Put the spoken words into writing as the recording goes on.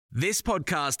This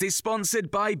podcast is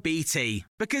sponsored by BT,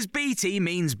 because BT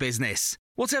means business.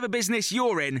 Whatever business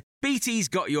you're in, BT's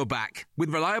got your back, with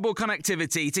reliable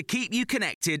connectivity to keep you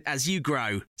connected as you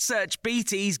grow. Search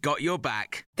BT's got your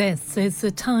back. This is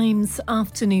the Times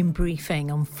afternoon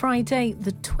briefing on Friday,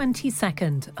 the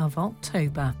 22nd of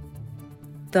October.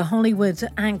 The Hollywood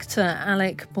actor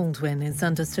Alec Baldwin is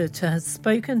understood to have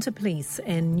spoken to police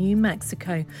in New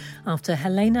Mexico after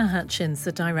Helena Hutchins,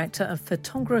 the director of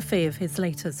photography of his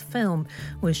latest film,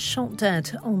 was shot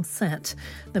dead on set.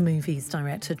 The movie's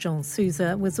director, Joel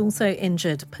Souza, was also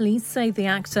injured. Police say the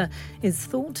actor is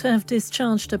thought to have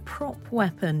discharged a prop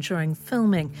weapon during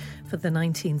filming for the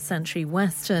 19th century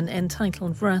western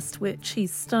entitled Rust, which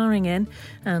he's starring in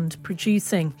and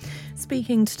producing.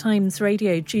 Speaking to Times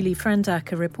Radio, Julie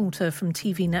Frendak, a reporter from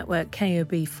TV network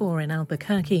KOB4 in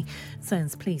Albuquerque,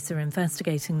 says police are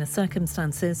investigating the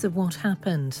circumstances of what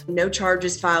happened. No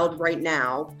charges filed right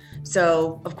now.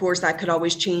 So, of course, that could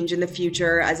always change in the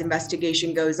future as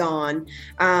investigation goes on.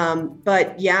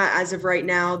 But yeah, as of right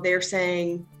now, they're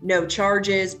saying no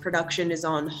charges. Production is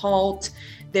on halt.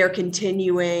 They're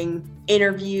continuing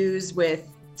interviews with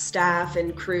staff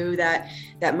and crew that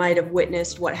might have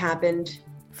witnessed what happened.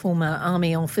 Former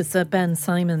Army officer Ben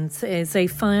Simons is a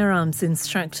firearms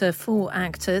instructor for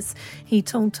actors. He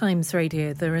told Times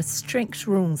Radio there are strict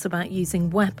rules about using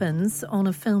weapons on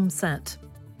a film set.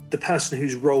 The person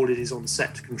whose role it is on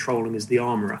set to control them is the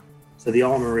armourer. So the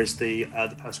armourer is the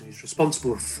person who's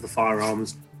responsible for the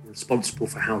firearms, responsible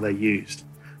for how they're used.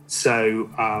 So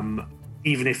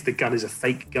even if the gun is a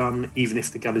fake gun, even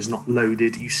if the gun is not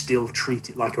loaded, you still treat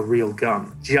it like a real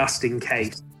gun, just in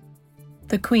case.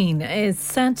 The Queen is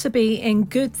said to be in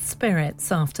good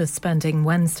spirits after spending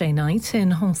Wednesday night in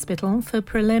hospital for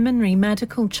preliminary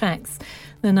medical checks.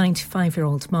 The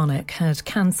 95-year-old monarch had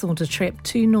cancelled a trip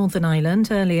to Northern Ireland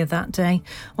earlier that day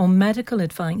on medical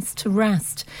advice to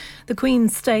rest. The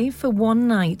Queen's stay for one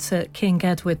night at King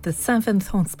Edward VII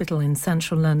Hospital in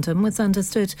central London was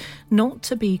understood not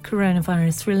to be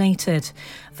coronavirus-related.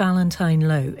 Valentine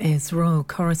Lowe is royal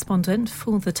correspondent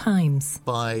for The Times.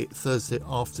 By Thursday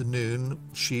afternoon,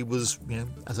 she was,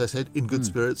 as I said, in good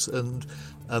spirits and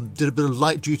did a bit of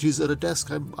light duties at her desk.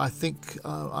 I think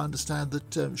I understand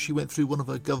that she went through one of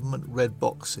her government red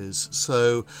boxes.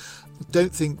 So I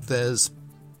don't think there's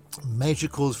major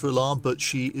cause for alarm, but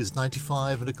she is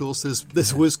 95, and of course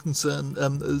there's always concern.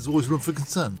 There's always room for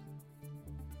concern.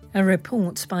 A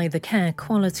report by the Care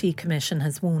Quality Commission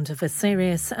has warned of a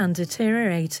serious and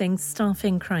deteriorating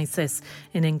staffing crisis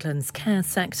in England's care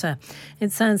sector.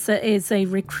 It says there is a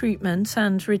recruitment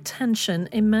and retention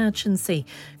emergency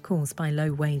caused by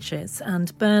low wages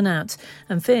and burnout,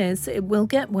 and fears it will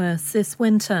get worse this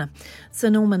winter. Sir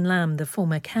Norman Lamb, the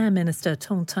former care minister,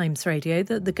 told Times Radio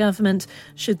that the government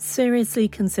should seriously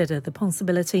consider the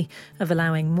possibility of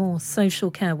allowing more social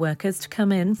care workers to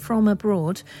come in from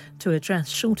abroad to address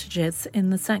shortages in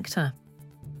the sector.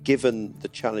 Given the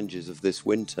challenges of this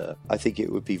winter, I think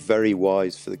it would be very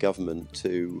wise for the government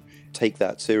to take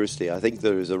that seriously. I think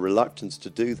there is a reluctance to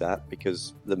do that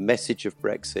because the message of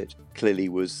Brexit clearly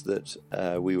was that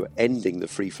we were ending the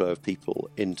free flow of people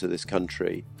into this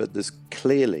country, but there's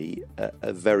clearly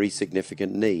a very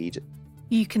significant need.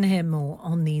 You can hear more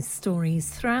on these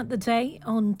stories throughout the day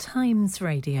on Times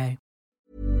Radio.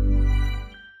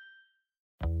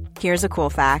 Here's a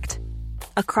cool fact.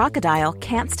 A crocodile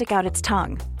can't stick out its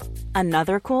tongue.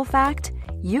 Another cool fact,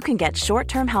 you can get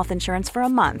short-term health insurance for a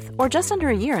month or just under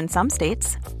a year in some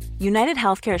states. United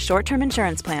Healthcare short-term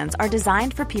insurance plans are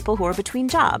designed for people who are between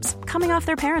jobs, coming off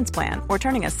their parents' plan, or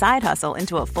turning a side hustle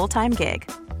into a full-time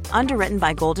gig. Underwritten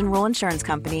by Golden Rule Insurance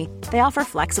Company, they offer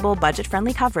flexible,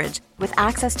 budget-friendly coverage with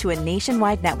access to a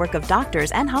nationwide network of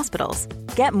doctors and hospitals.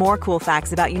 Get more cool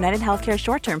facts about United Healthcare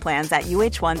short-term plans at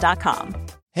uh1.com.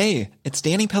 Hey, it's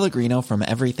Danny Pellegrino from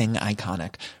Everything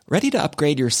Iconic. Ready to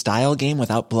upgrade your style game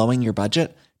without blowing your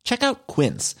budget? Check out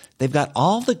Quince. They've got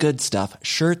all the good stuff,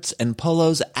 shirts and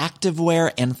polos,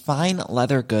 activewear, and fine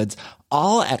leather goods,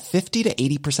 all at 50 to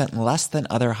 80% less than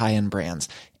other high-end brands.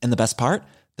 And the best part?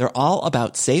 They're all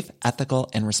about safe, ethical,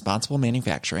 and responsible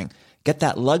manufacturing. Get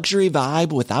that luxury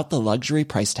vibe without the luxury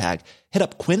price tag. Hit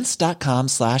up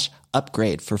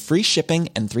quince.com/upgrade for free shipping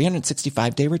and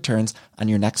 365-day returns on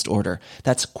your next order.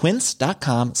 That's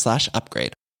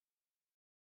quince.com/upgrade.